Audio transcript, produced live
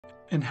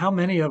And how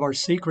many of our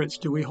secrets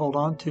do we hold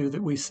on to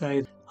that we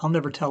say, I'll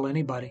never tell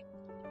anybody.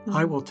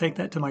 I will take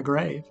that to my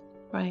grave.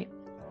 Right.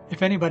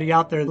 If anybody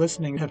out there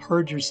listening have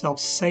heard yourself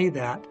say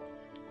that,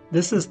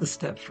 this is the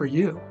step for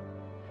you,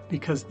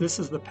 because this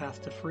is the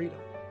path to freedom.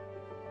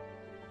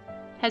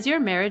 Has your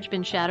marriage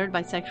been shattered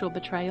by sexual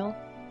betrayal?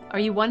 Are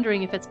you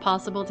wondering if it's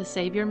possible to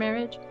save your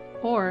marriage,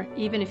 or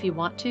even if you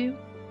want to?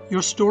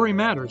 Your story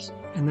matters,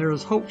 and there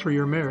is hope for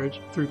your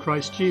marriage through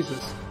Christ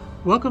Jesus.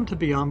 Welcome to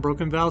Beyond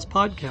Broken Vows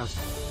podcast.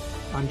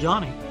 I'm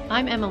Johnny.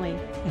 I'm Emily.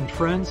 And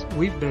friends,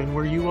 we've been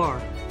where you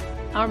are.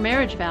 Our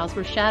marriage vows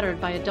were shattered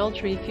by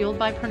adultery fueled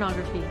by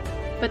pornography.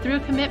 But through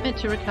a commitment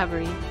to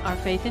recovery, our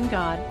faith in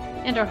God,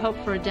 and our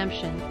hope for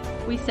redemption,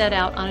 we set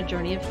out on a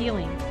journey of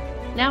healing.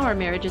 Now our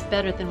marriage is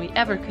better than we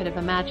ever could have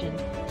imagined,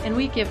 and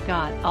we give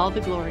God all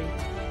the glory.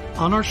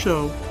 On our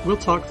show, we'll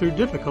talk through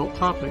difficult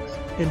topics: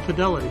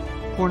 infidelity,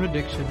 porn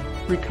addiction,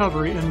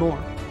 recovery, and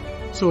more.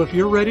 So if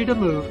you're ready to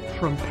move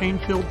from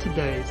pain-filled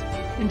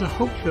todays into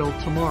hope-filled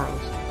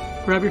tomorrows,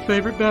 grab your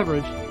favorite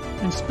beverage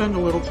and spend a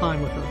little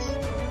time with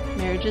us.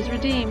 Marriage is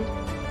redeemed.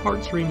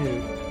 Hearts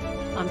renewed.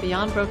 On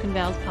Beyond Broken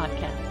Vows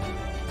podcast.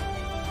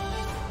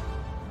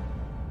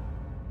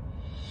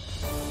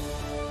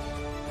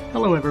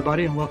 Hello,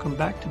 everybody, and welcome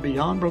back to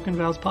Beyond Broken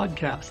Vows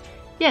podcast.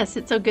 Yes,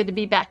 it's so good to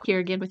be back here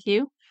again with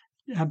you.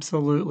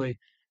 Absolutely.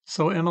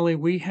 So, Emily,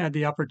 we had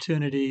the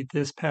opportunity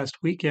this past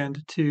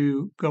weekend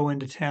to go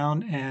into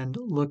town and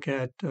look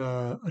at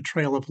a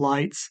trail of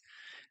lights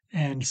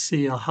and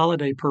see a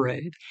holiday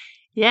parade.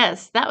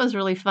 Yes, that was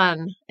really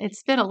fun.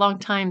 It's been a long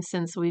time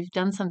since we've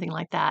done something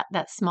like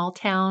that small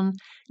town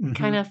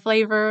kind of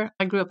flavor.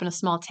 I grew up in a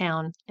small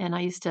town, and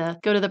I used to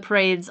go to the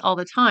parades all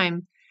the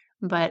time.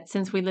 But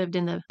since we lived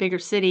in the bigger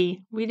city,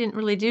 we didn't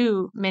really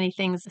do many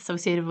things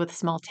associated with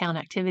small town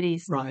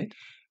activities. Right.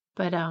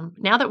 But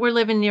now that we're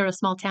living near a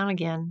small town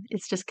again,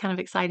 it's just kind of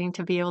exciting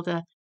to be able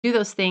to do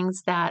those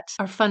things that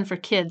are fun for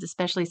kids,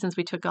 especially since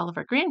we took all of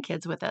our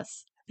grandkids with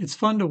us. It's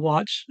fun to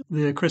watch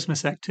the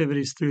Christmas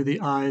activities through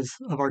the eyes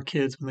of our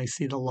kids when they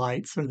see the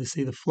lights or they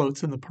see the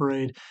floats in the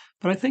parade.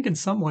 But I think in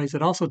some ways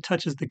it also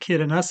touches the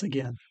kid in us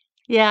again.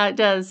 Yeah, it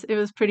does. It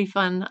was pretty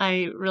fun.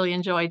 I really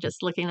enjoy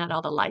just looking at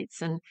all the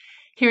lights and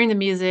hearing the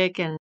music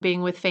and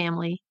being with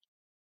family.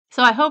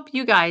 So I hope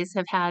you guys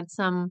have had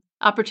some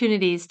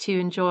opportunities to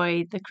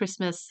enjoy the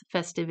Christmas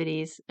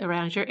festivities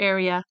around your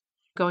area,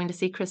 going to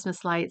see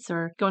Christmas lights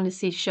or going to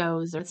see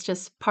shows. It's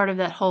just part of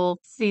that whole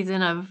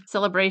season of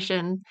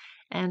celebration.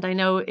 And I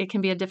know it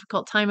can be a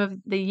difficult time of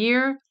the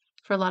year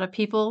for a lot of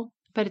people,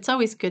 but it's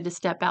always good to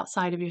step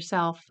outside of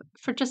yourself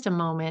for just a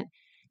moment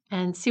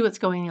and see what's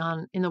going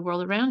on in the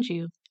world around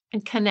you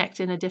and connect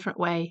in a different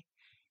way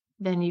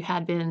than you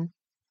had been.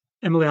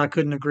 Emily, I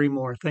couldn't agree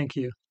more. Thank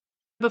you.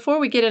 Before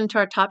we get into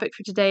our topic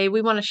for today,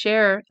 we want to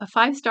share a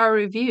 5-star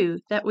review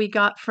that we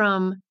got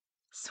from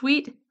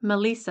Sweet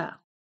Melissa.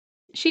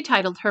 She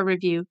titled her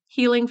review,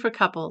 Healing for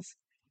Couples.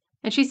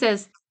 And she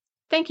says,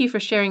 "Thank you for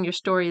sharing your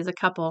story as a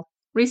couple.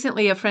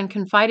 Recently, a friend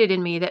confided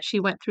in me that she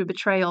went through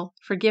betrayal,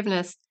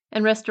 forgiveness,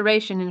 and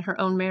restoration in her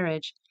own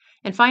marriage,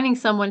 and finding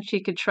someone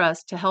she could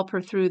trust to help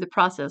her through the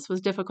process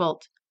was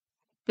difficult.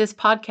 This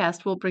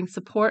podcast will bring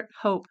support,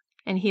 hope,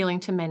 and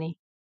healing to many."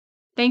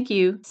 Thank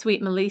you,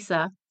 Sweet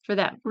Melissa, for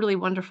that really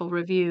wonderful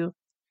review.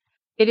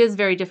 It is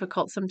very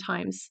difficult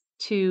sometimes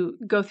to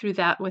go through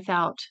that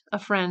without a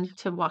friend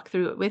to walk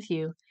through it with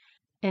you.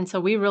 And so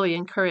we really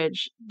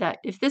encourage that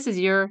if this is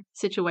your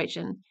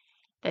situation,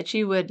 that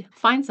you would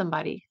find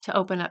somebody to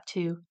open up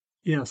to.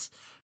 Yes.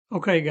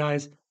 Okay,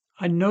 guys,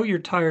 I know you're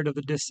tired of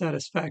the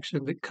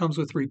dissatisfaction that comes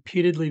with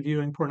repeatedly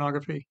viewing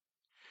pornography,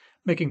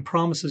 making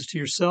promises to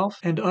yourself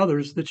and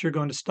others that you're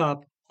going to stop,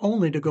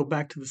 only to go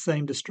back to the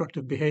same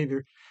destructive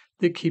behavior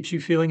that keeps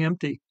you feeling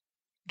empty,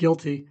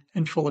 guilty,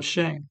 and full of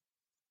shame.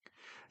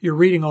 You're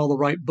reading all the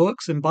right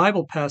books and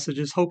Bible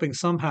passages, hoping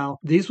somehow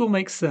these will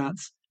make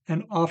sense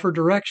and offer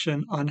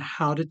direction on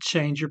how to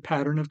change your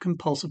pattern of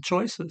compulsive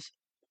choices.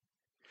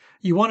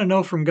 You want to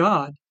know from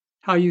God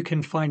how you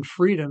can find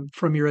freedom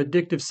from your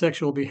addictive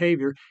sexual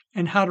behavior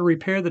and how to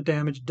repair the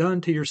damage done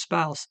to your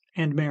spouse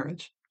and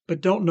marriage,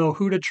 but don't know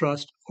who to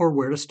trust or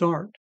where to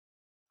start.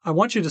 I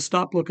want you to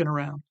stop looking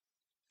around.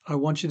 I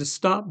want you to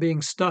stop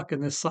being stuck in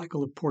this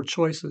cycle of poor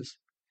choices.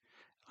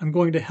 I'm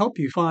going to help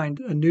you find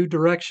a new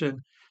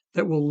direction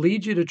that will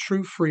lead you to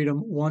true freedom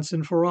once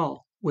and for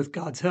all, with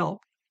God's help.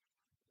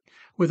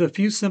 With a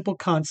few simple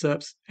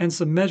concepts and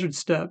some measured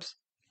steps,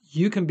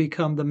 you can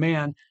become the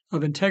man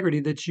of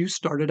integrity that you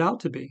started out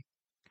to be,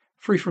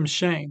 free from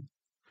shame,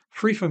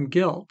 free from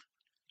guilt,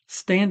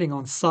 standing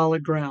on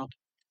solid ground,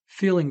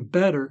 feeling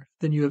better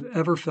than you have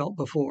ever felt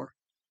before.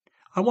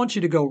 I want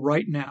you to go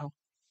right now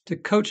to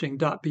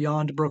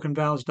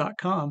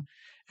coaching.beyondbrokenvows.com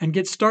and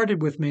get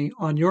started with me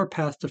on your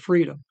path to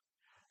freedom.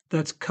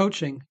 That's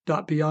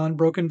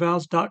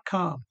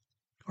coaching.beyondbrokenvows.com.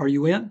 Are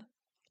you in?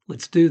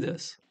 Let's do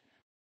this.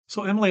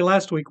 So, Emily,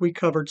 last week we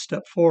covered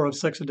step 4 of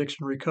sex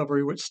addiction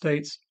recovery, which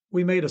states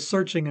we made a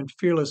searching and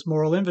fearless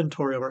moral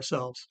inventory of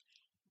ourselves.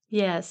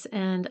 Yes,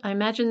 and I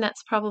imagine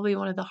that's probably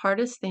one of the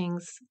hardest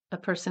things a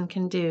person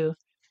can do.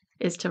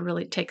 is to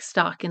really take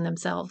stock in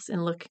themselves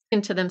and look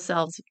into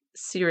themselves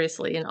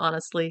seriously and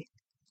honestly.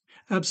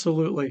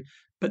 Absolutely.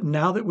 But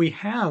now that we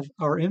have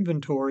our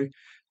inventory,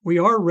 we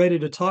are ready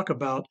to talk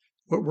about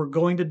what we're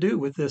going to do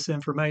with this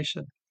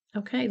information.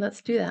 Okay,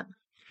 let's do that.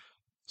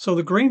 So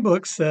the Green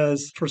Book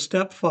says for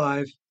step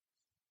 5,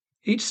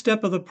 each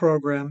step of the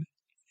program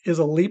is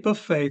a leap of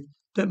faith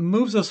that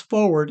moves us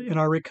forward in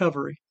our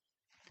recovery.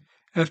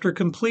 After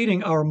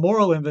completing our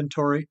moral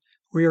inventory,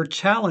 we are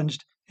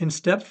challenged in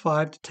step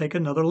 5 to take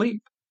another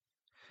leap.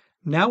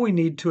 Now we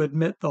need to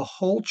admit the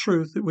whole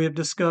truth that we have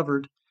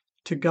discovered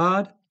to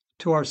God,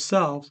 to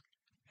ourselves,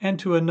 and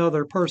to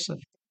another person.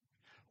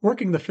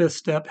 Working the 5th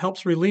step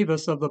helps relieve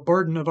us of the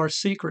burden of our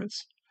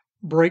secrets,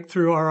 break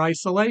through our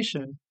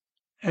isolation,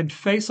 and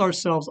face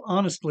ourselves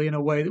honestly in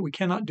a way that we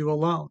cannot do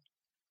alone.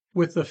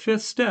 With the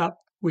 5th step,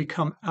 we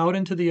come out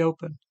into the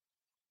open.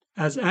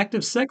 As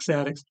active sex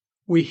addicts,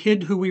 we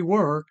hid who we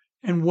were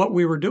and what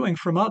we were doing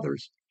from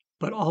others,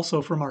 but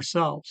also from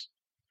ourselves.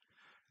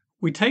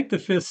 We take the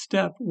 5th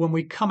step when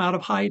we come out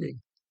of hiding,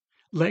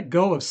 let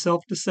go of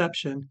self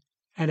deception,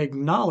 and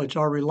acknowledge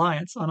our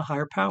reliance on a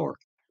higher power.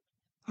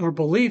 Our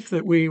belief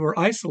that we were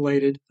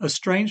isolated,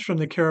 estranged from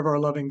the care of our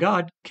loving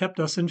God, kept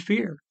us in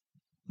fear.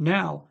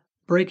 Now,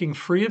 breaking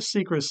free of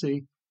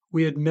secrecy,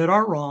 we admit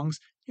our wrongs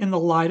in the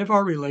light of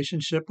our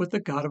relationship with the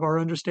God of our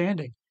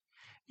understanding.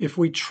 If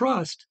we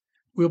trust,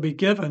 we'll be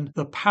given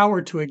the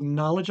power to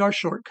acknowledge our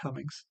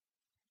shortcomings.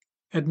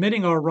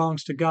 Admitting our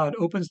wrongs to God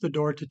opens the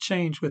door to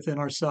change within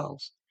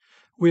ourselves.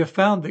 We have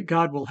found that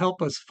God will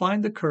help us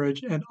find the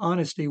courage and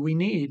honesty we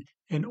need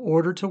in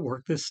order to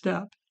work this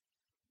step.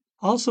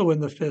 Also, in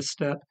the 5th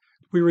step,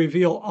 we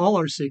reveal all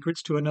our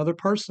secrets to another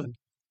person,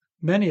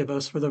 many of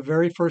us for the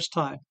very first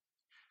time.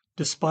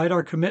 Despite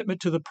our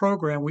commitment to the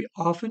program, we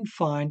often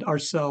find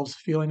ourselves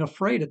feeling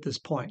afraid at this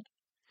point.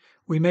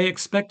 We may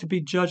expect to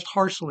be judged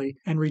harshly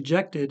and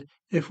rejected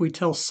if we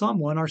tell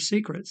someone our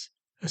secrets,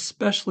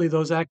 especially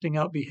those acting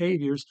out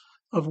behaviors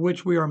of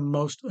which we are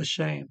most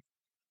ashamed.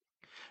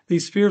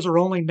 These fears are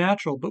only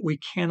natural, but we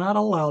cannot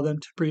allow them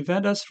to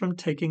prevent us from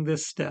taking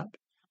this step.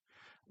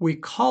 We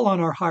call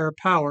on our higher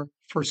power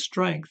for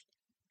strength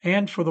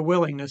and for the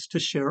willingness to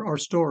share our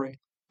story.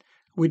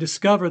 We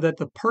discover that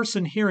the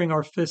person hearing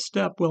our 5th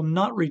step will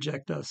not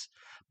reject us,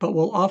 but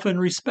will often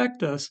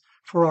respect us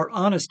for our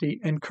honesty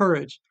and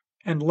courage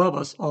and love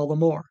us all the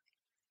more.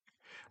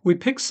 We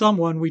pick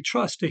someone we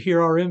trust to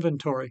hear our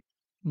inventory.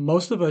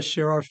 Most of us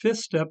share our 5th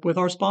step with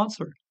our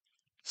sponsor.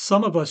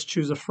 Some of us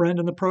choose a friend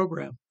in the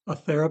program, a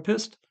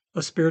therapist,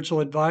 a spiritual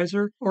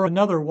advisor, or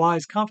another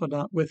wise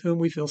confidant with whom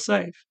we feel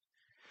safe.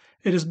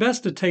 It is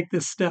best to take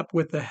this step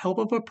with the help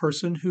of a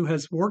person who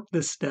has worked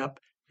this step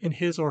in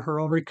his or her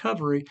own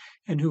recovery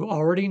and who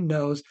already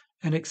knows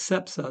and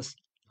accepts us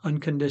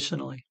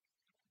unconditionally.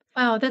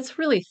 Wow, that's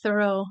really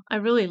thorough. I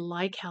really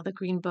like how the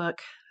Green Book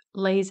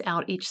lays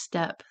out each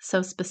step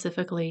so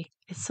specifically.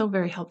 It's so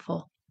very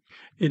helpful.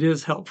 It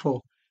is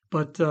helpful.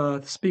 But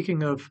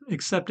speaking of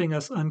accepting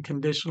us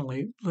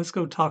unconditionally, let's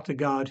go talk to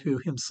God who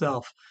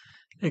himself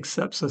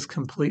accepts us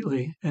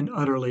completely and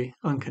utterly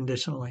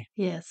unconditionally.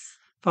 Yes.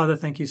 Father,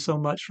 thank you so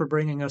much for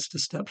bringing us to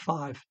step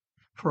 5,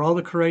 for all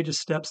the courageous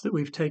steps that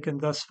we've taken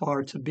thus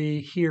far to be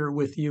here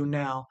with you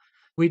now.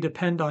 We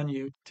depend on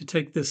you to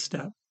take this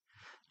step.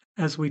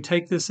 As we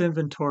take this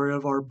inventory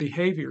of our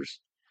behaviors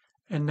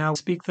and now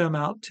speak them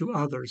out to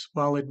others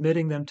while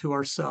admitting them to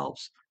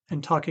ourselves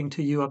and talking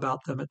to you about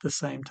them at the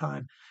same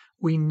time,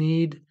 we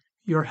need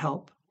your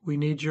help. We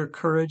need your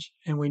courage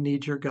and we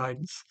need your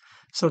guidance.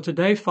 So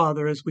today,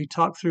 Father, as we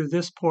talk through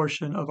this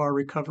portion of our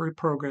recovery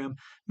program,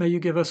 may you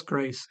give us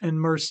grace and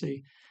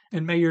mercy,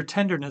 and may your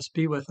tenderness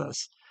be with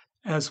us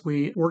as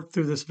we work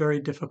through this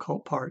very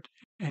difficult part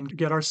and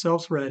get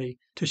ourselves ready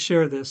to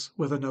share this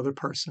with another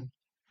person.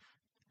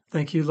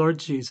 Thank you, Lord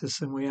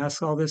Jesus, and we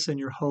ask all this in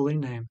your holy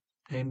name.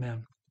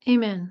 Amen.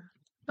 Amen.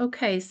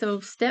 Okay, so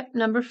step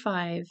number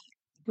 5.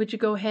 Would you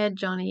go ahead,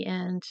 Johnny,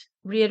 and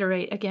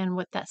reiterate again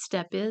what that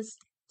step is?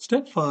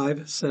 Step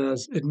 5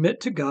 says, admit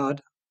to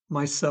God,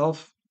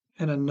 myself,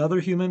 and another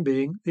human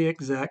being the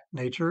exact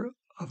nature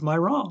of my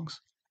wrongs.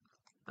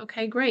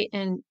 Okay, great.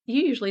 And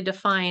you usually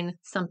define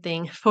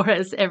something for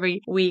us every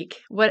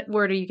week. What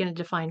word are you going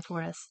to define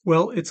for us?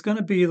 Well, it's going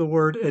to be the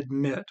word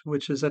admit,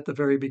 which is at the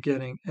very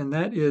beginning, and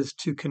that is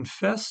to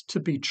confess to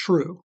be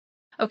true.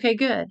 Okay,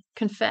 good.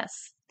 Confess.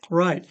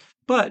 Right.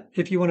 But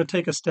if you want to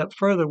take a step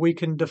further, we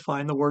can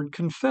define the word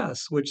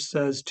confess, which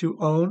says to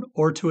own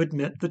or to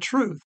admit the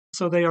truth.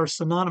 So they are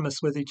synonymous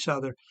with each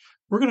other.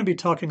 We're going to be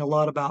talking a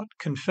lot about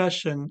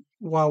confession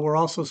while we're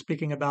also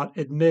speaking about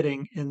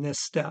admitting in this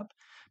step,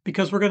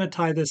 because we're going to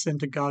tie this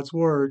into God's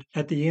word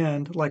at the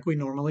end, like we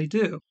normally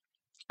do.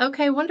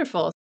 Okay,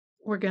 wonderful.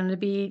 We're going to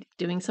be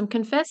doing some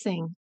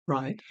confessing.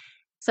 Right.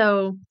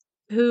 So,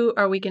 who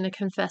are we going to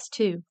confess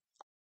to?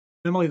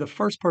 Emily, the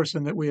first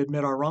person that we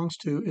admit our wrongs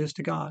to is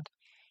to God.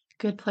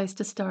 Good place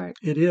to start.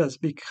 It is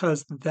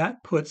because that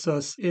puts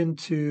us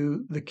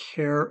into the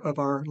care of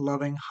our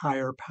loving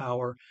higher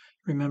power.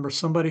 Remember,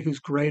 somebody who's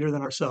greater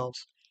than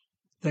ourselves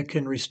that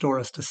can restore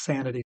us to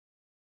sanity.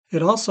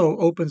 It also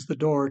opens the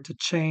door to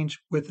change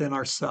within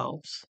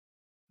ourselves.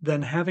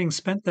 Then, having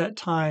spent that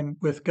time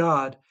with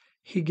God,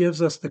 He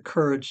gives us the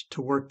courage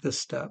to work this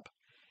step.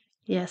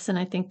 Yes, and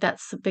I think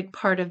that's a big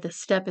part of this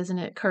step, isn't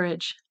it?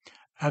 Courage.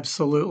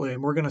 Absolutely.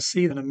 And we're going to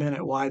see in a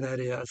minute why that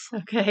is.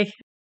 Okay.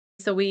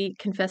 So we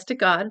confess to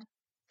God,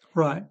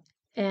 Right.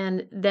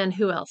 and then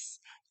who else?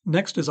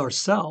 Next is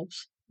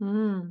ourselves.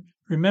 Mm,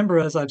 Remember,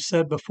 as I've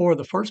said before,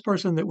 the first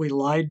person that we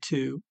lied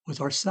to was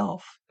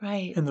ourself,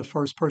 right. and the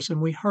first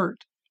person we hurt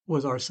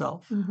was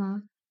ourself. Mm-hmm.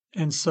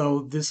 And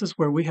so this is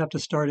where we have to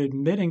start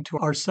admitting to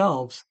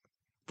ourselves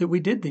that we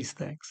did these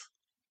things.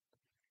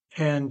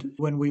 And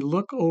when we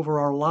look over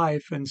our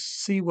life and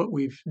see what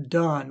we've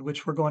done,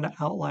 which we're going to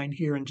outline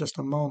here in just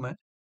a moment,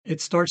 it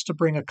starts to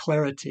bring a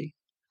clarity,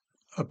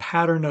 a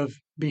pattern of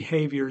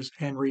behaviors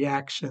and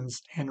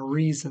reactions and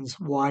reasons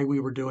why we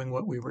were doing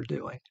what we were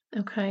doing.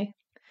 Okay.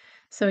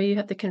 So you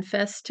have to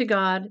confess to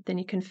God, then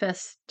you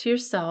confess to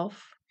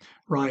yourself.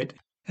 Right.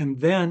 And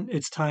then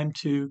it's time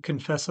to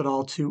confess it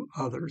all to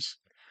others.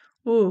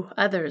 Ooh,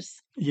 others.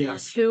 And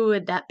Yes. who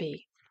would that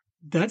be?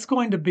 That's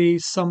going to be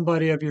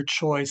somebody of your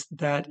choice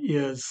that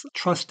is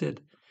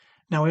trusted.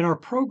 Now, in our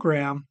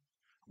program,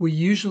 we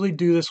usually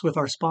do this with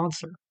our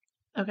sponsor.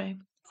 Okay.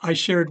 I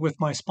shared with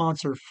my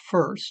sponsor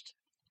first,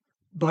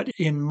 but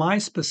in my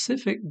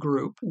specific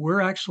group, we're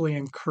actually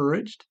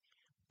encouraged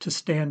to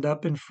stand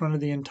up in front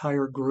of the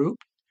entire group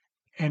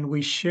and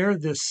we share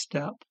this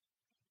step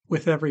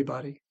with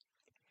everybody.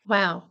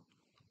 Wow.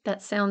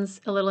 That sounds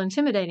a little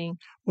intimidating.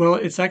 Well,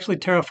 it's actually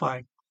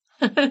terrifying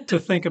to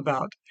think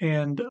about.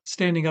 And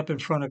standing up in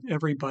front of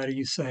everybody,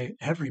 you say,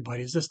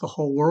 everybody, is this the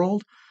whole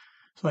world?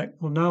 It's like,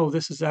 well, no,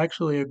 this is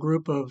actually a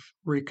group of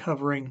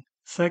recovering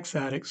sex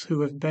addicts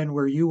who have been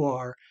where you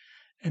are,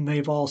 and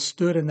they've all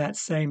stood in that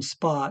same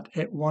spot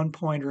at one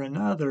point or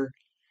another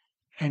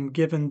and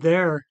given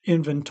their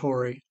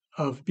inventory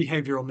of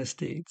behavioral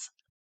misdeeds.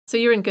 So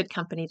you're in good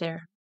company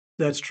there.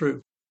 That's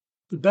true.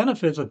 The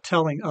benefits of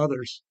telling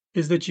others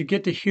is that you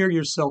get to hear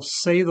yourself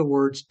say the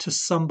words to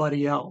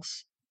somebody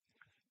else.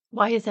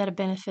 Why is that a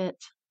benefit?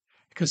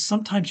 Because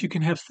sometimes you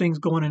can have things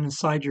going on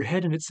inside your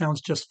head and it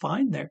sounds just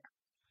fine there.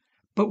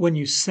 But when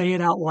you say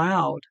it out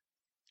loud,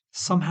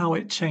 somehow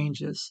it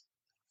changes.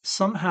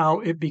 Somehow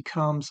it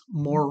becomes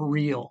more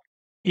real.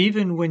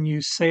 Even when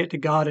you say it to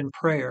God in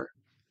prayer,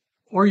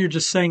 or you're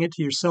just saying it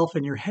to yourself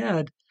in your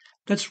head,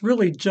 that's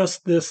really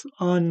just this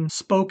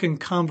unspoken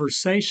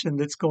conversation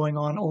that's going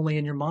on only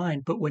in your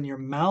mind. But when your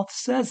mouth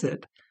says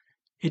it,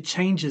 it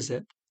changes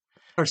it.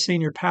 Our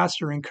senior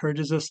pastor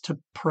encourages us to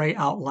pray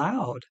out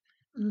loud,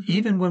 Mm-hmm.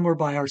 even when we're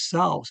by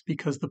ourselves,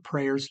 because the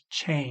prayers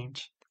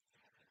change.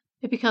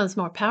 It becomes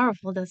more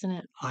powerful, doesn't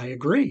it? I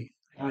agree.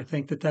 I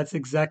think that that's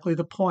exactly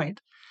the point.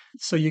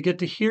 So you get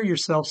to hear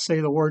yourself say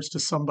the words to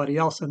somebody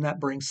else, and that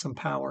brings some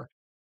power.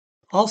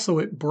 Also,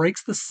 it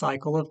breaks the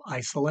cycle of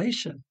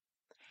isolation.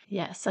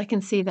 Yes, I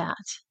can see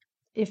that.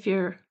 If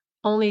you're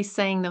only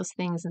saying those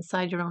things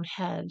inside your own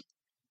head,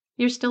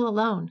 you're still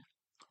alone.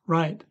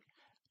 Right.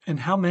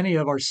 And how many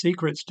of our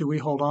secrets do we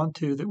hold on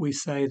to that we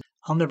say,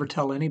 I'll never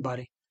tell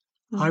anybody?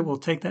 I Mm, will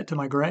take that to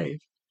my grave.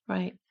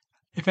 right.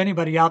 If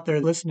anybody out there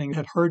listening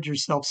have heard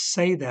yourself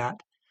say that,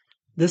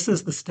 this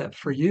is the step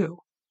for you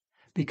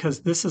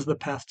because this is the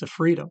path to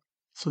freedom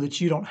so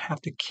that you don't have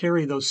to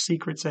carry those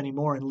secrets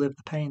anymore and live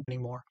the pain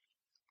anymore.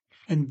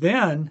 And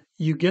then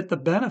you get the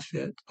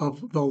benefit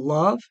of the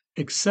love,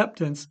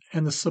 acceptance,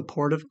 and the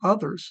support of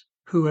others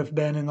who have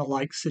been in a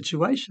like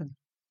situation.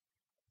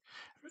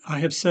 I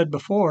have said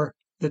before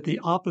that the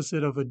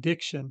opposite of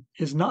addiction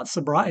is not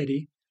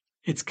sobriety,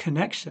 it's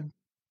connection.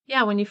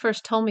 Yeah, when you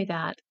first told me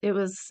that, it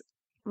was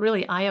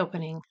really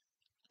eye-opening.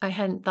 I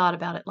hadn't thought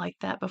about it like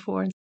that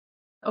before.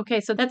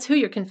 Okay, so that's who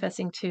you're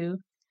confessing to.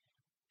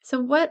 So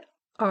what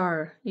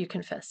are you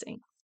confessing?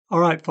 All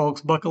right,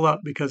 folks, buckle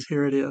up because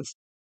here it is.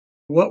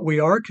 What we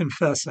are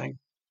confessing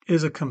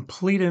is a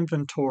complete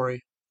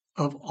inventory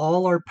of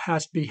all our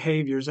past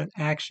behaviors and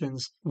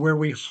actions where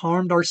we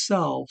harmed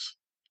ourselves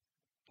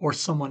or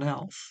someone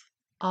else.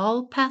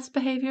 All past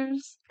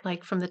behaviors?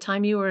 Like from the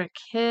time you were a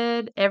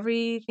kid,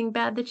 everything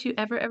bad that you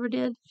ever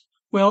did?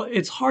 Well,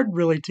 it's hard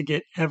really to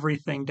get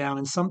everything down,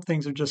 and some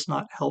things are just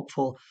not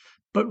helpful.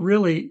 But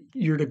really,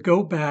 you're to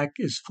go back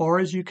as far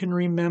as you can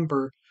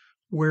remember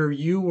where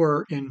you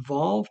were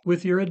involved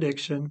with your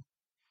addiction.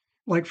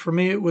 Like for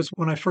me, it was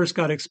when I first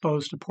got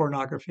exposed to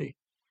pornography.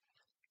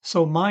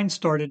 So mine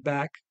started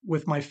back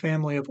with my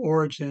family of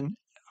origin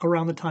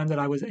around the time that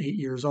I was 8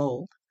 years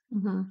old.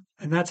 Mhm.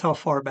 And that's how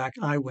far back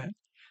I went.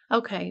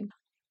 Okay.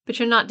 But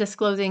you're not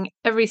disclosing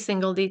every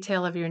single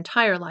detail of your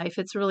entire life.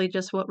 It's really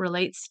just what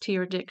relates to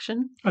your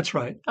addiction? That's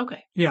right.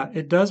 Okay. Yeah,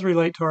 it does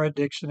relate to our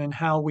addiction and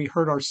how we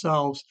hurt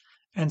ourselves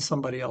and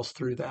somebody else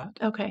through that.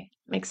 Okay.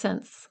 Makes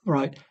sense.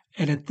 Right.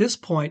 And at this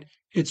point,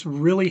 it's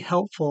really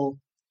helpful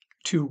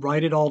to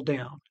write it all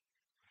down.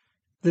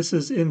 This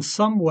is in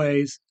some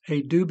ways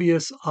a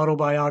dubious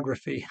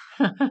autobiography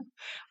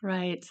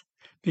Right.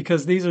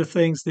 because these are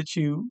things that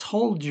you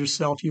told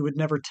yourself you would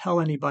never tell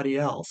anybody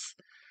else.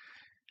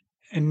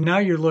 And now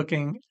you're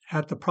looking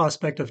at the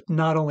prospect of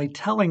not only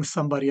telling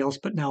somebody else,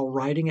 but now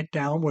writing it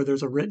down where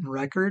there's a written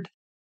record.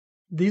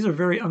 These are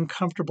very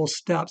uncomfortable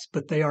steps,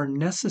 but they are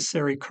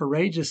necessary,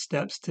 courageous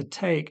steps to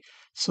take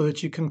so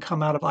that you can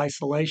come out of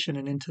isolation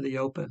and into the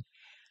open.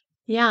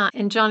 Yeah.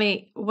 And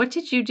Johnny, what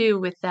did you do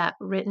with that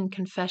written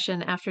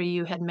confession after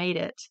you had made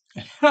it?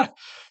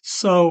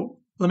 So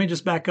let me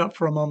just back up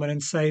for a moment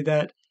and say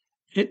that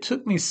it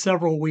took me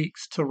several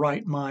weeks to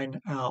write mine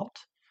out,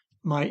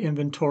 my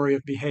inventory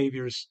of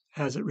behaviors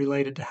as it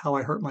related to how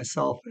I hurt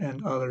myself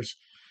and others.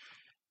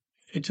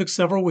 It took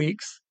several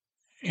weeks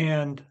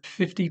and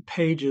 50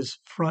 pages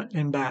front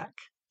and back.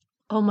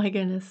 Oh my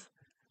goodness.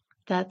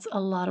 That's a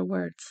lot of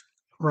words.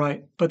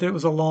 Right. But it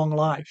was a long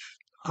life.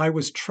 I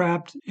was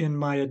trapped in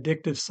my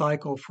addictive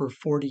cycle for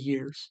 40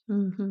 years.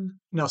 Mm-hmm.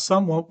 Now,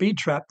 some won't be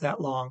trapped that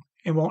long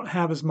and won't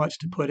have as much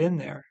to put in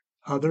there.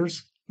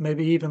 Others,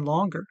 maybe even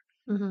longer.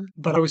 Mm-hmm.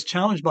 But I was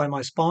challenged by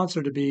my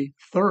sponsor to be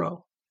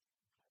thorough,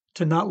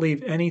 to not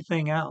leave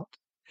anything out.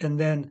 And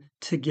then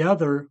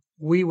together,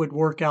 we would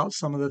work out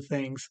some of the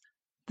things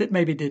that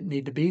maybe didn't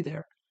need to be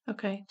there.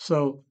 Okay.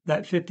 So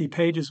that 50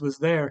 pages was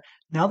there.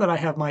 Now that I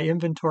have my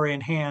inventory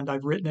in hand,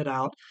 I've written it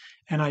out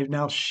and I've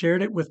now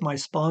shared it with my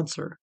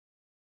sponsor.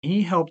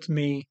 He helped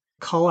me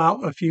cull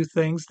out a few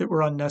things that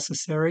were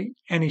unnecessary.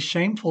 Any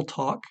shameful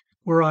talk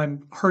where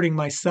I'm hurting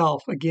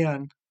myself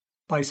again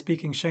by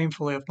speaking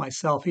shamefully of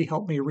myself, he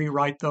helped me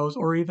rewrite those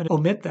or even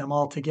omit them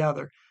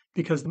altogether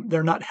because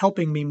they're not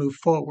helping me move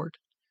forward,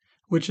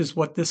 which is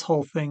what this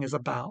whole thing is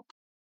about.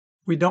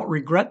 We don't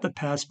regret the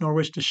past nor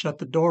wish to shut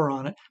the door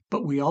on it,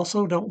 but we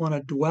also don't want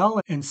to dwell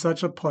in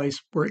such a place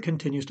where it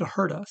continues to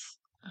hurt us.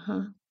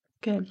 Uh-huh.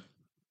 Good.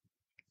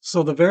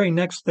 So the very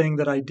next thing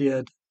that I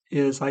did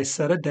is I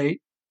set a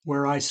date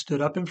where I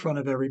stood up in front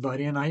of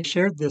everybody and I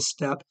shared this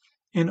step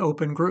in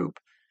open group.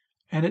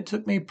 And it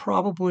took me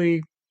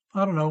probably,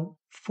 I don't know,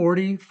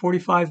 40,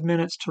 45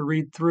 minutes to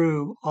read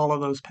through all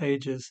of those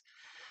pages.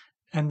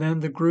 And then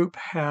the group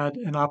had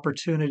an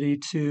opportunity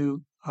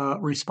to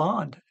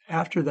respond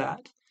after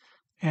that.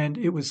 And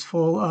it was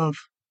full of,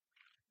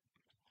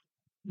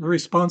 the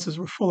responses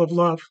were full of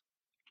love,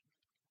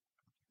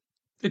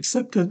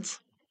 acceptance,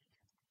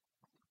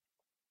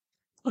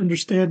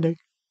 understanding.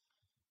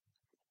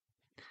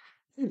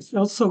 It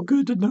felt so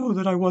good to know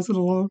that I wasn't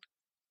alone.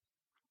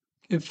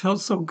 It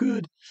felt so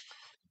good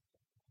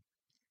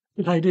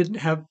that I didn't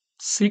have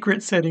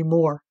secrets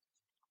anymore.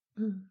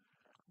 Mm.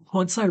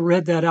 Once I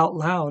read that out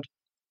loud,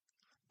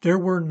 there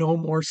were no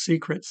more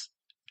secrets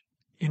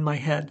in my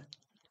head.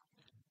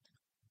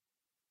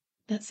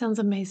 That sounds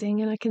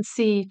amazing. And I can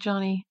see,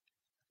 Johnny,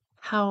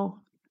 how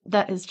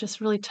that is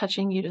just really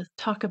touching you to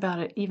talk about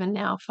it even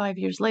now, 5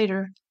 years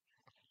later.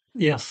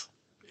 Yes,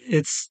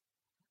 it's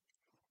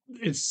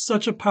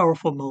such a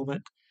powerful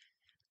moment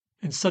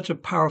and such a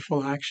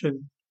powerful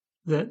action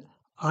that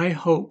I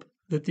hope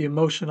that the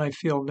emotion I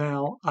feel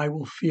now, I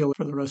will feel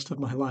for the rest of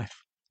my life.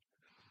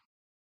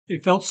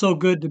 It felt so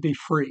good to be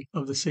free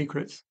of the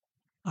secrets.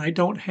 I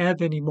don't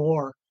have any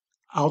more.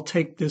 I'll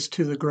take this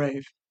to the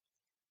grave.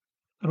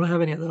 I don't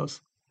have any of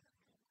those.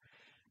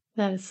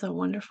 That is so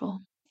wonderful.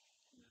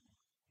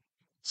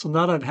 So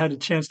now that I've had a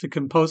chance to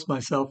compose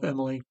myself,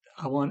 Emily,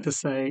 I want to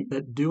say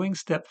that doing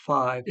step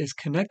 5 is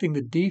connecting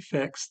the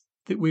defects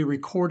that we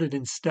recorded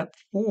in step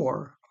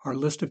 4, our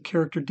list of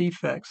character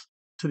defects,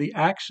 to the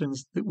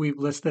actions that we've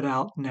listed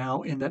out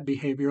now in that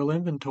behavioral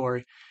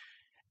inventory.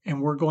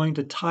 And we're going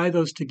to tie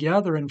those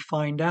together and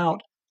find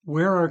out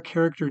where our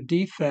character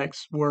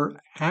defects were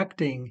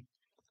acting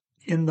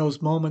in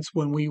those moments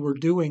when we were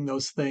doing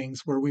those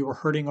things where we were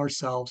hurting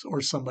ourselves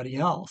or somebody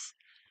else.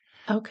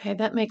 Okay,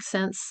 that makes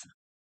sense.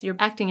 Your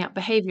acting out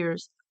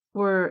behaviors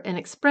were an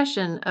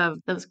expression of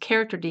those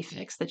character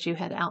defects that you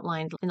had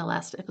outlined in the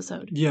last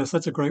episode. Yes,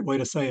 that's a great way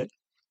to say it.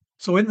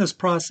 So, in this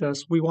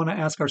process, we want to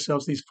ask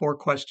ourselves these 4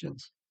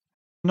 questions.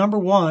 Number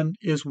 1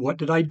 is, what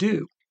did I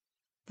do?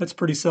 That's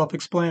pretty self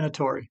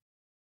explanatory.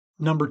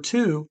 Number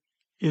 2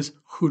 is,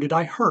 who did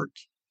I hurt?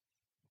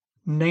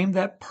 Name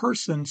that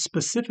person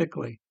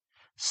specifically.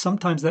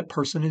 Sometimes that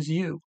person is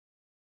you,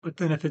 but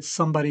then if it's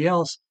somebody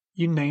else,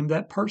 you name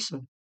that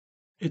person.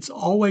 It's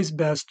always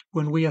best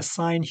when we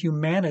assign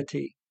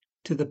humanity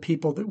to the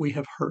people that we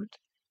have hurt.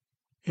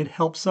 It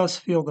helps us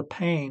feel the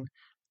pain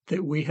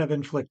that we have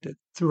inflicted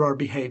through our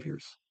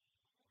behaviors.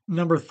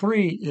 Number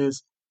 3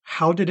 is,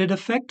 how did it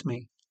affect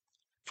me?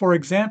 For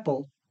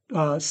example,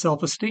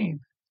 self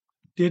esteem.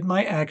 Did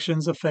my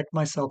actions affect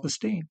my self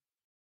esteem?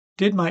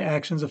 Did my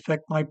actions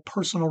affect my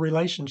personal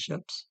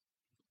relationships?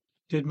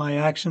 Did my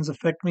actions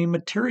affect me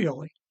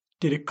materially?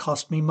 Did it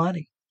cost me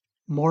money?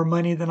 More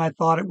money than I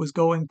thought it was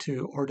going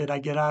to, or did I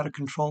get out of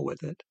control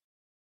with it?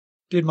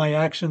 Did my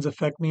actions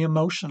affect me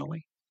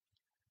emotionally?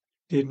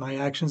 Did my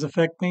actions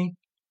affect me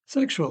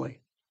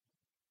sexually?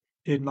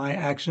 Did my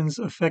actions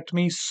affect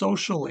me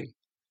socially?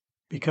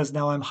 Because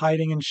now I'm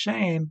hiding in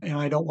shame and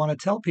I don't want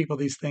to tell people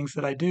these things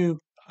that I do.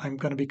 I'm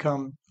going to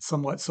become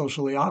somewhat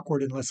socially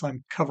awkward unless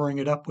I'm covering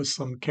it up with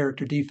some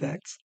character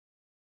defects.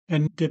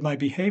 And did my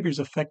behaviors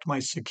affect my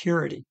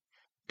security?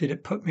 Did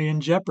it put me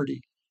in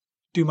jeopardy?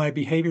 Do my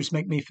behaviors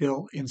make me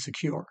feel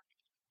insecure?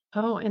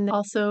 Oh, and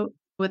also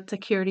with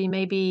security,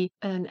 maybe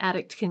an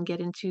addict can get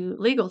into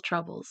legal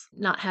troubles,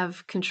 not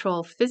have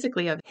control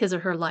physically of his or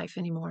her life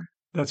anymore.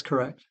 That's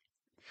correct.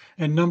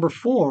 And number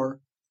 4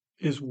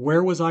 is,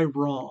 where was I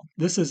wrong?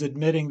 This is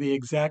admitting the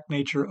exact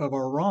nature of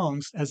our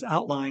wrongs as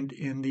outlined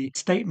in the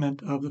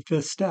statement of the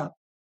 5th step.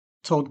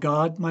 Told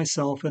God,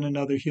 myself, and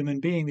another human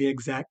being the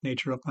exact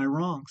nature of my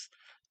wrongs.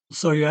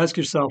 So you ask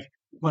yourself,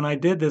 when I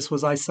did this,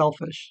 was I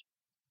selfish?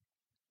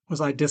 Was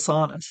I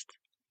dishonest?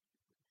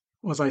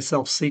 Was I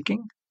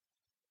self-seeking?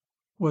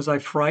 Was I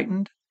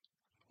frightened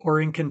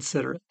or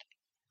inconsiderate?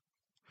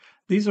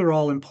 These are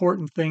all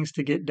important things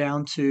to get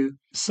down to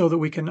so that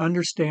we can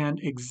understand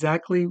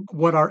exactly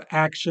what our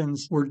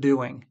actions were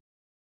doing.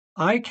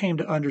 I came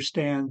to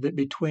understand that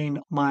between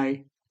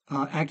my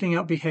acting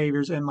out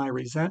behaviors and my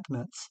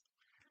resentments,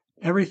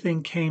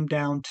 everything came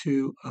down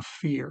to a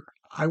fear.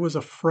 I was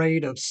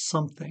afraid of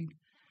something,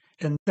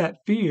 and that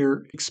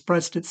fear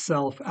expressed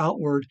itself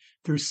outward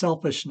through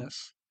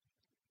selfishness.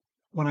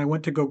 When I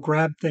went to go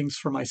grab things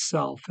for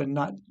myself and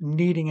not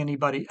needing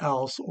anybody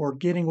else or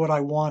getting what I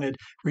wanted,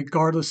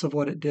 regardless of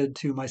what it did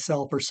to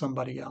myself or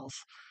somebody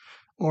else.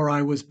 Or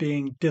I was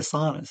being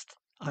dishonest.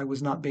 I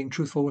was not being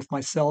truthful with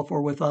myself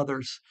or with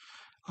others.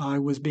 I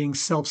was being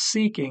self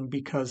seeking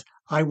because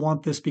I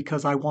want this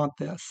because I want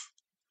this.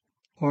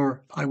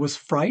 Or I was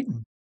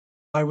frightened.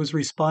 I was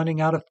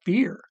responding out of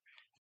fear.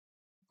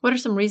 What are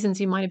some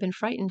reasons you might have been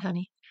frightened,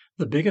 honey?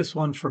 The biggest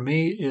one for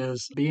me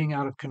is being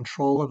out of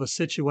control of a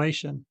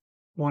situation.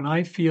 When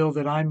I feel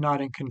that I'm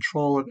not in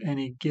control of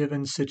any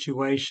given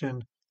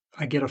situation,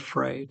 I get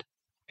afraid.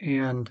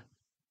 And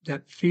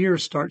that fear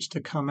starts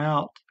to come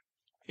out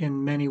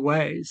in many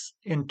ways.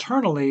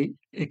 Internally,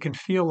 it can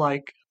feel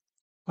like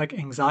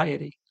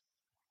anxiety.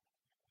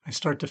 I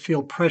start to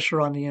feel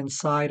pressure on the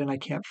inside and I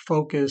can't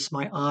focus.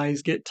 My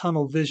eyes get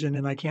tunnel vision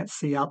and I can't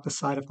see out the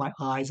side of my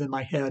eyes and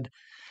my head.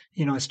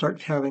 I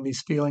start having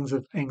these feelings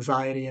of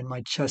anxiety and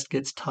my chest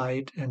gets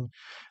tight and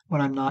when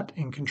I'm not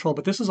in control.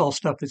 But this is all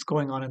stuff that's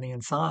going on the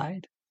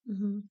inside.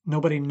 Hmm.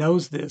 Nobody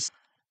knows this.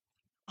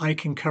 I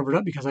can cover it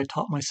up because I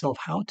taught myself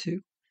how to.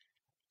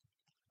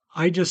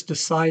 I just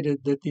decided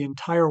that the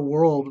entire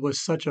world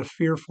was such a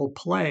fearful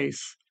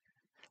place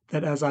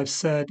that, as I've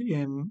said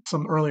in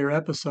some earlier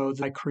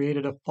episodes, I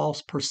created a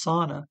false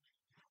persona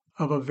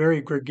of a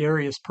very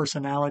gregarious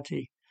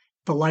personality,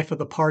 the life of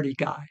the party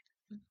guy,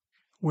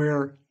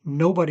 where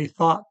nobody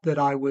thought that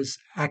I was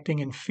acting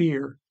in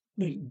fear.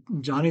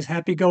 Johnny's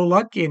happy go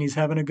lucky and he's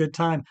having a good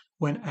time.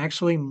 When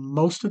actually,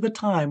 most of the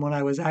time, when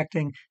I was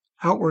acting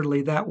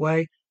outwardly that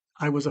way,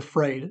 I was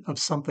afraid of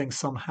something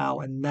somehow,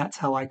 and that's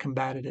how I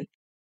combated it.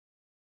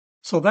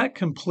 So that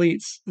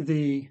completes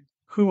the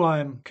who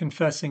I'm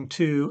confessing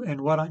to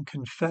and what I'm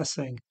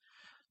confessing.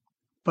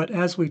 But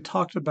as we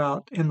talked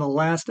about in the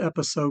last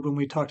episode when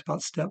we talked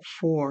about step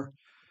 4,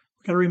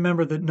 we got to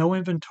remember that no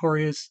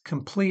inventory is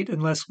complete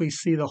unless we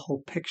see the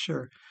whole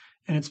picture.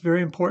 And it's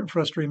very important for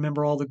us to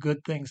remember all the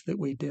good things that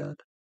we did.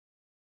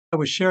 I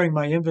was sharing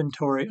my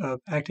inventory of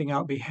acting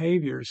out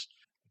behaviors.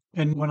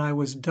 And when I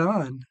was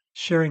done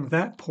sharing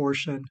that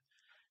portion,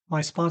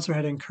 my sponsor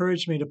had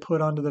encouraged me to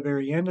put onto the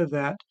very end of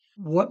that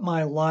what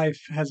my life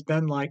has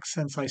been like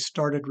since I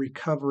started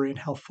recovery and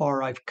how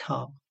far I've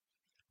come.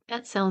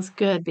 That sounds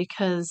good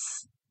because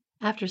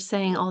after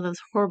saying all those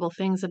horrible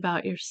things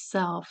about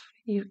yourself,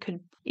 you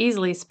could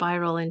easily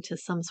spiral into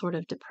some sort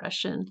of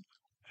depression.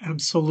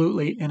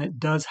 Absolutely. And it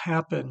does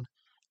happen.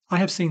 I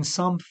have seen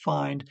some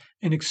find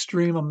an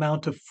extreme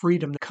amount of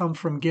freedom that come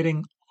from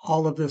getting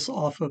all of this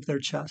off of their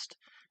chest,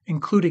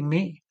 including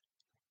me.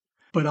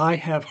 But I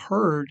have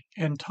heard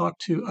and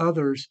talked to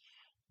others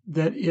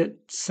that it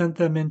sent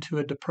them into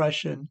a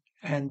depression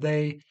and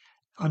they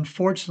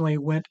unfortunately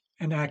went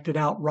and acted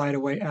out right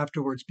away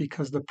afterwards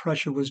because the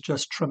pressure was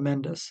just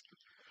tremendous.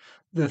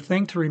 The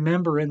thing to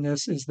remember in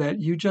this is that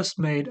you just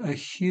made a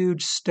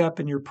huge step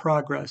in your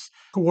progress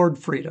toward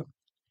freedom.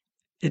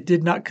 It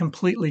did not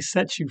completely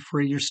set you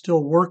free. You're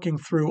still working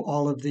through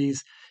all of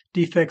these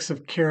defects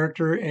of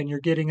character and you're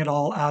getting it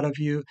all out of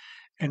you.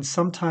 And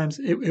sometimes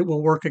it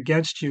will work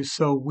against you.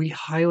 So we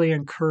highly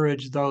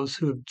encourage those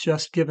who have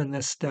just given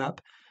this step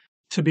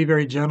to be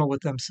very gentle with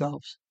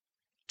themselves,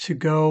 to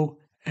go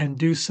and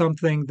do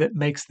something that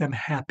makes them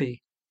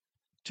happy,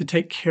 to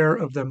take care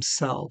of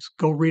themselves.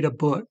 Go read a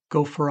book,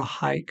 go for a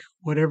hike,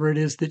 whatever it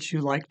is that you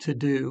like to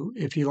do.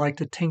 If you like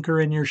to tinker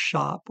in your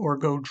shop or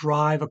go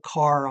drive a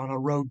car on a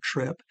road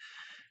trip,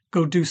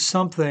 go do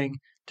something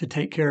to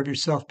take care of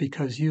yourself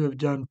because you have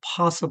done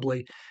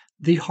possibly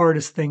the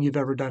hardest thing you've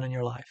ever done in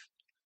your life.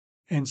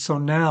 And so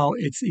now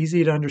it's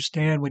easy to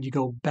understand when you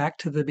go back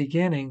to the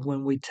beginning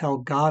when we tell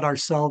God,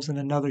 ourselves, and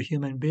another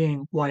human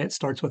being why it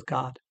starts with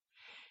God.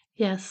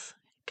 Yes,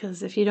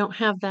 because if you don't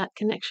have that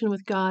connection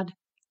with God,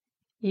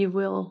 you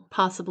will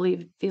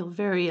possibly feel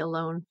very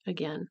alone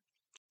again.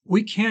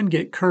 We can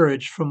get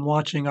courage from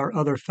watching our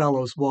other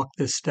fellows walk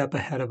this step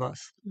ahead of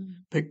us. Mm.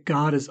 But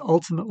God is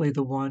ultimately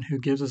the one who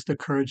gives us the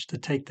courage to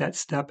take that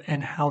step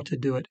and how to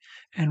do it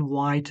and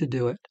why to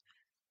do it.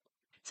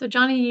 So,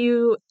 Johnny,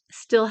 you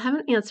still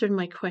haven't answered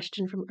my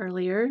question from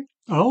earlier.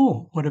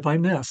 Oh, what have I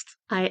missed?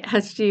 I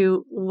asked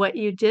you what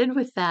you did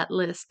with that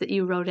list that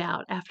you wrote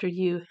out after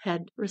you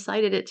had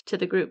recited it to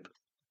the group.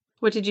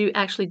 What did you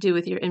actually do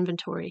with your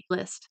inventory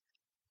list?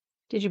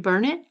 Did you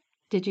burn it?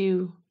 Did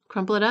you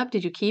crumple it up?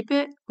 Did you keep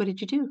it? What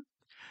did you do?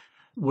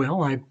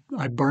 Well,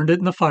 I burned it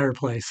in the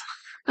fireplace.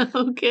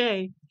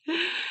 Okay.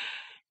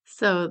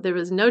 So there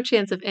was no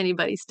chance of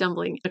anybody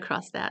stumbling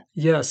across that.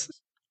 Yes.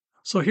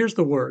 So here's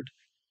the word.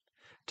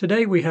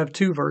 Today we have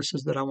two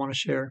verses that I want to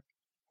share.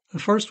 The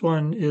first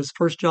one is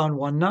 1 John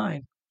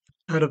 1:9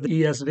 out of the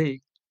ESV.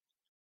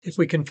 If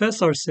we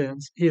confess our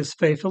sins, he is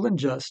faithful and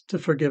just to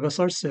forgive us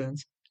our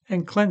sins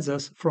and cleanse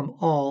us from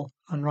all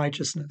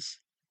unrighteousness.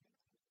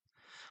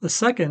 The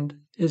second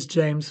is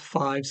James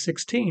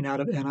 5:16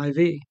 out of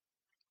NIV.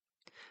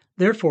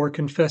 Therefore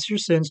confess your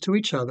sins to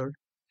each other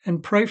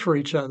and pray for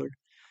each other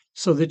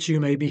so that you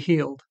may be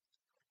healed.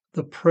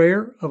 The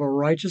prayer of a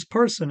righteous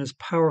person is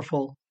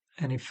powerful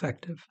and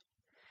effective.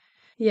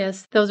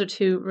 Yes, those are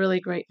two really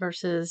great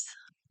verses,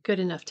 good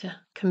enough to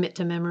commit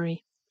to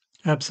memory.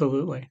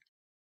 Absolutely.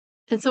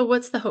 And so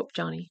what's the hope,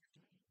 Johnny?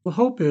 The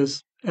hope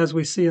is, as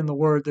we see in the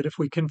Word, that if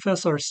we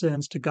confess our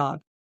sins to God,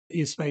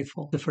 He is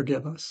faithful to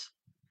forgive us.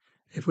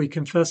 If we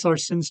confess our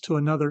sins to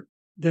another,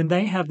 then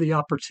they have the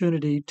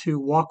opportunity to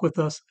walk with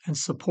us and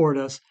support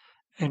us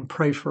and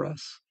pray for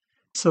us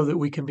so that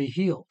we can be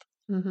healed.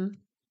 Mm-hmm.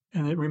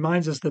 And it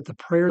reminds us that the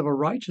prayer of a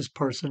righteous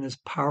person is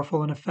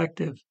powerful and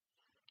effective.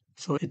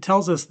 So it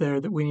tells us there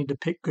that we need to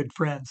pick good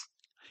friends.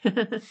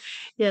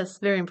 Yes,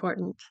 very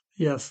important.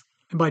 Yes.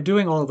 And by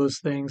doing all of those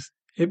things,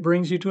 it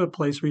brings you to a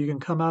place where you can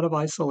come out of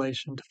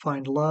isolation to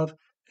find love,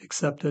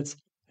 acceptance,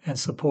 and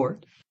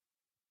support.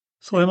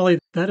 So, Emily,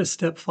 that is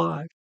step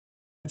 5.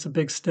 It's a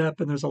big step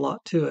and there's a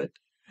lot to it.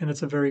 And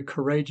it's a very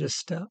courageous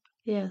step.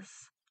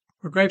 Yes.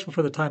 We're grateful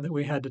for the time that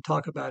we had to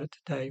talk about it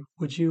today.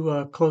 Would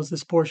you close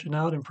this portion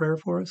out in prayer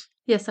for us?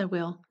 Yes, I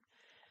will.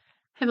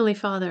 Heavenly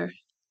Father,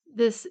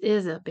 this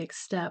is a big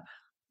step.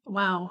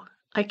 Wow.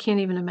 I can't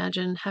even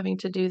imagine having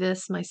to do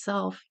this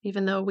myself,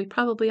 even though we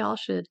probably all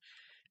should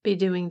be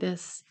doing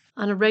this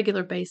on a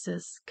regular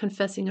basis,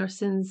 confessing our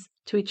sins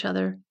to each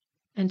other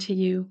and to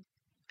you,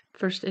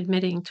 first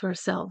admitting to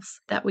ourselves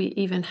that we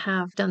even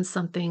have done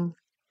something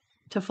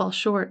to fall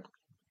short.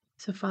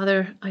 So,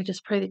 Father, I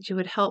just pray that you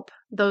would help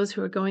those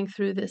who are going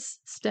through this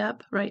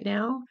step right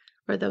now,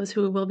 or those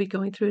who will be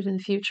going through it in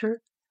the future,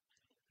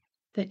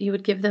 that you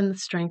would give them the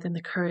strength and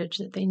the courage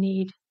that they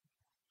need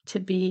to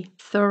be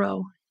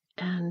thorough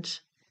and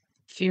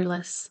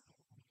fearless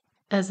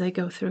as they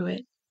go through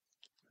it.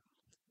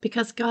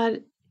 Because, God,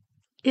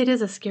 it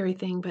is a scary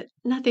thing, but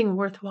nothing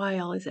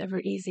worthwhile is ever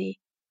easy.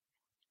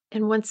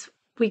 And once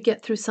we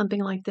get through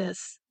something like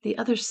this, the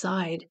other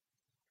side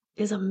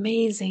is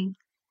amazing.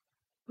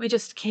 We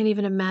just can't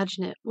even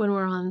imagine it when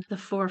we're on the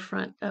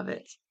forefront of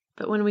it.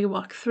 But when we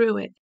walk through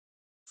it,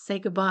 say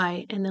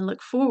goodbye, and then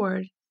look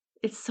forward,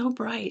 it's so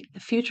bright.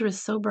 The future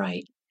is so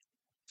bright.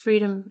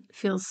 Freedom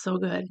feels so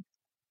good.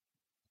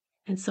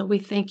 And so we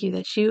thank you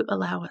that you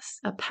allow us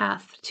a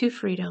path to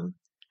freedom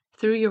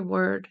through your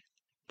word,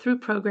 through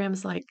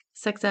programs like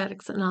Sex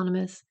Addicts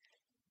Anonymous,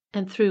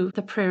 and through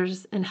the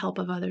prayers and help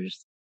of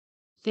others.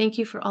 Thank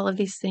you for all of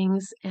these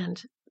things,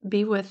 and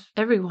be with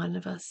every one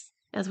of us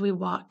as we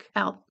walk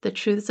out the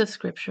truths of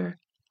Scripture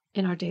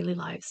in our daily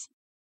lives.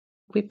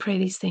 We pray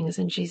these things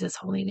in Jesus'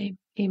 holy name.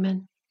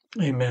 Amen.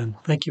 Amen.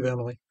 Thank you,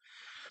 Emily.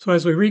 So,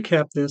 as we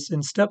recap this,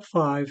 in step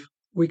 5,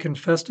 we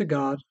confess to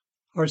God,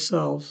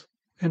 ourselves,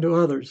 and to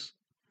others.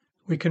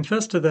 We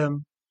confess to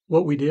them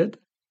what we did,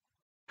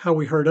 how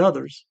we hurt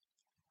others,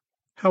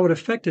 how it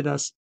affected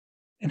us,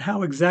 and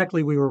how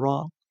exactly we were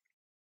wrong.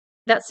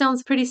 That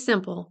sounds pretty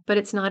simple, but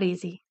it's not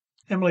easy.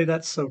 Emily,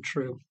 that's so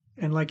true.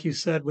 And like you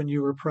said when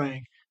you were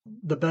praying,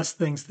 the best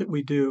things that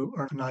we do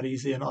are not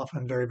easy and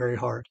often very, very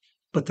hard,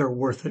 but they're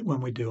worth it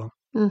when we do them.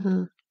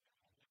 Mm-hmm.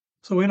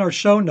 So, in our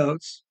show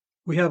notes,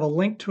 we have a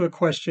link to a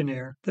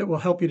questionnaire that will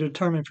help you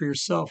determine for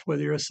yourself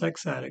whether you're a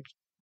sex addict.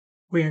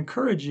 We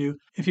encourage you,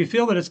 if you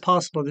feel that it's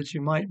possible that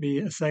you might be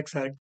a sex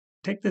addict,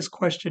 take this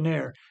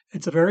questionnaire.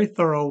 It's a very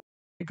thorough,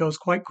 it goes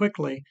quite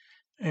quickly,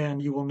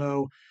 and you will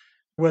know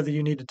whether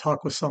you need to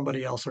talk with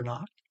somebody else or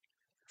not.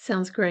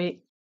 Sounds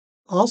great.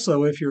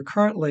 Also, if you're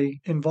currently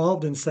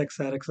involved in Sex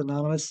Addicts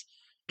Anonymous,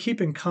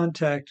 keep in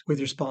contact with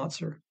your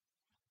sponsor.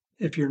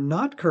 If you're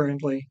not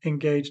currently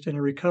engaged in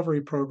a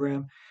recovery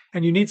program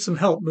and you need some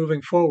help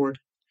moving forward,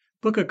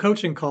 book a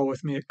coaching call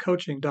with me at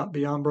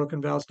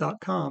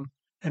coaching.beyondbrokenvows.com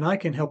and I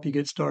can help you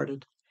get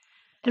started.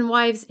 And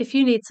wives, if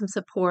you need some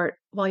support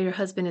while your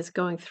husband is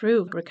going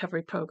through a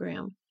recovery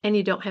program and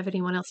you don't have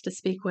anyone else to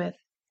speak with,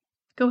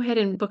 go ahead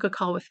and book a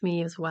call with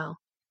me as well.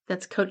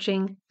 That's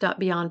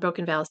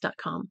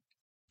coaching.beyondbrokenvows.com.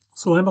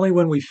 So, Emily,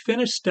 when we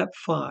finish step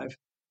 5,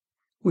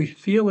 we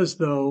feel as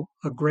though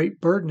a great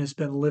burden has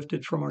been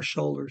lifted from our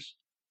shoulders.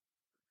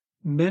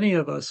 Many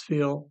of us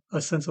feel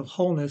a sense of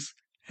wholeness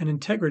and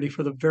integrity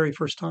for the very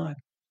first time.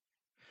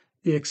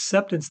 The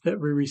acceptance that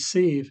we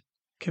receive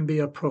can be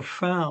a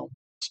profound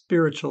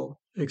spiritual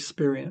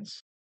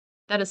experience.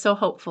 That is so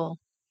hopeful.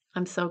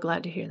 I'm so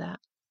glad to hear that.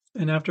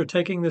 And after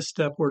taking this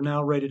step, we're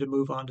now ready to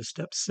move on to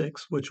step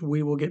 6, which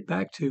we will get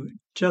back to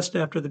just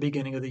after the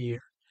beginning of the year.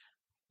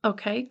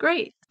 Okay,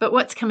 great. But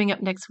what's coming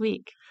up next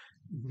week?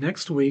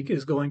 Next week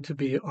is going to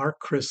be our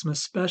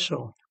Christmas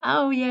special.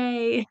 Oh,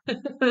 yay.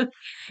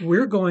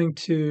 We're going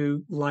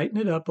to lighten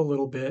it up a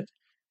little bit,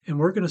 and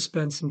we're going to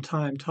spend some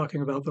time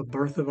talking about the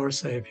birth of our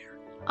Savior.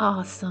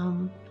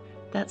 Awesome.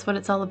 That's what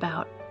it's all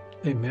about.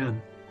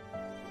 Amen.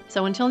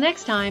 So until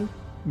next time,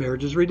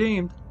 Marriage is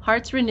redeemed.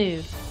 Hearts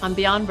Renewed on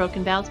Beyond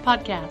Broken Vows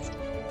podcast.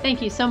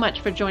 Thank you so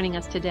much for joining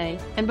us today.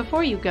 And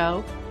before you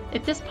go,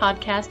 if this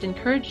podcast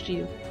encouraged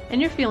you and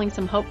you're feeling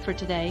some hope for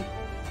today,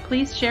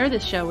 please share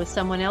this show with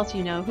someone else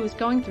you know who's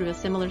going through a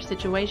similar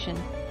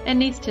situation and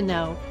needs to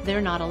know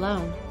they're not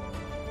alone.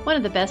 One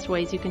of the best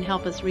ways you can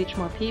help us reach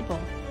more people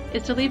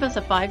is to leave us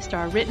a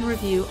 5-star written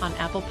review on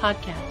Apple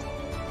Podcasts.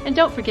 And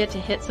don't forget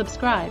to hit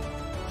subscribe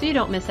so you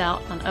don't miss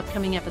out on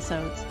upcoming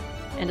episodes.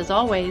 And as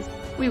always,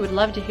 we would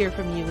love to hear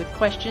from you with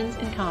questions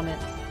and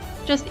comments.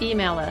 Just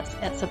email us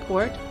at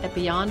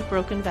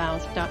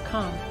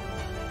support@beyondbrokenvows.com.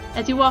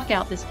 As you walk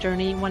out this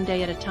journey one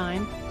day at a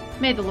time,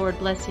 may the Lord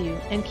bless you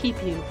and keep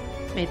you.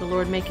 May the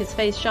Lord make his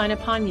face shine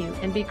upon you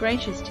and be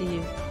gracious to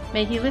you.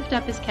 May he lift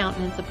up his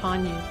countenance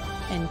upon you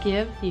and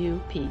give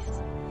you peace.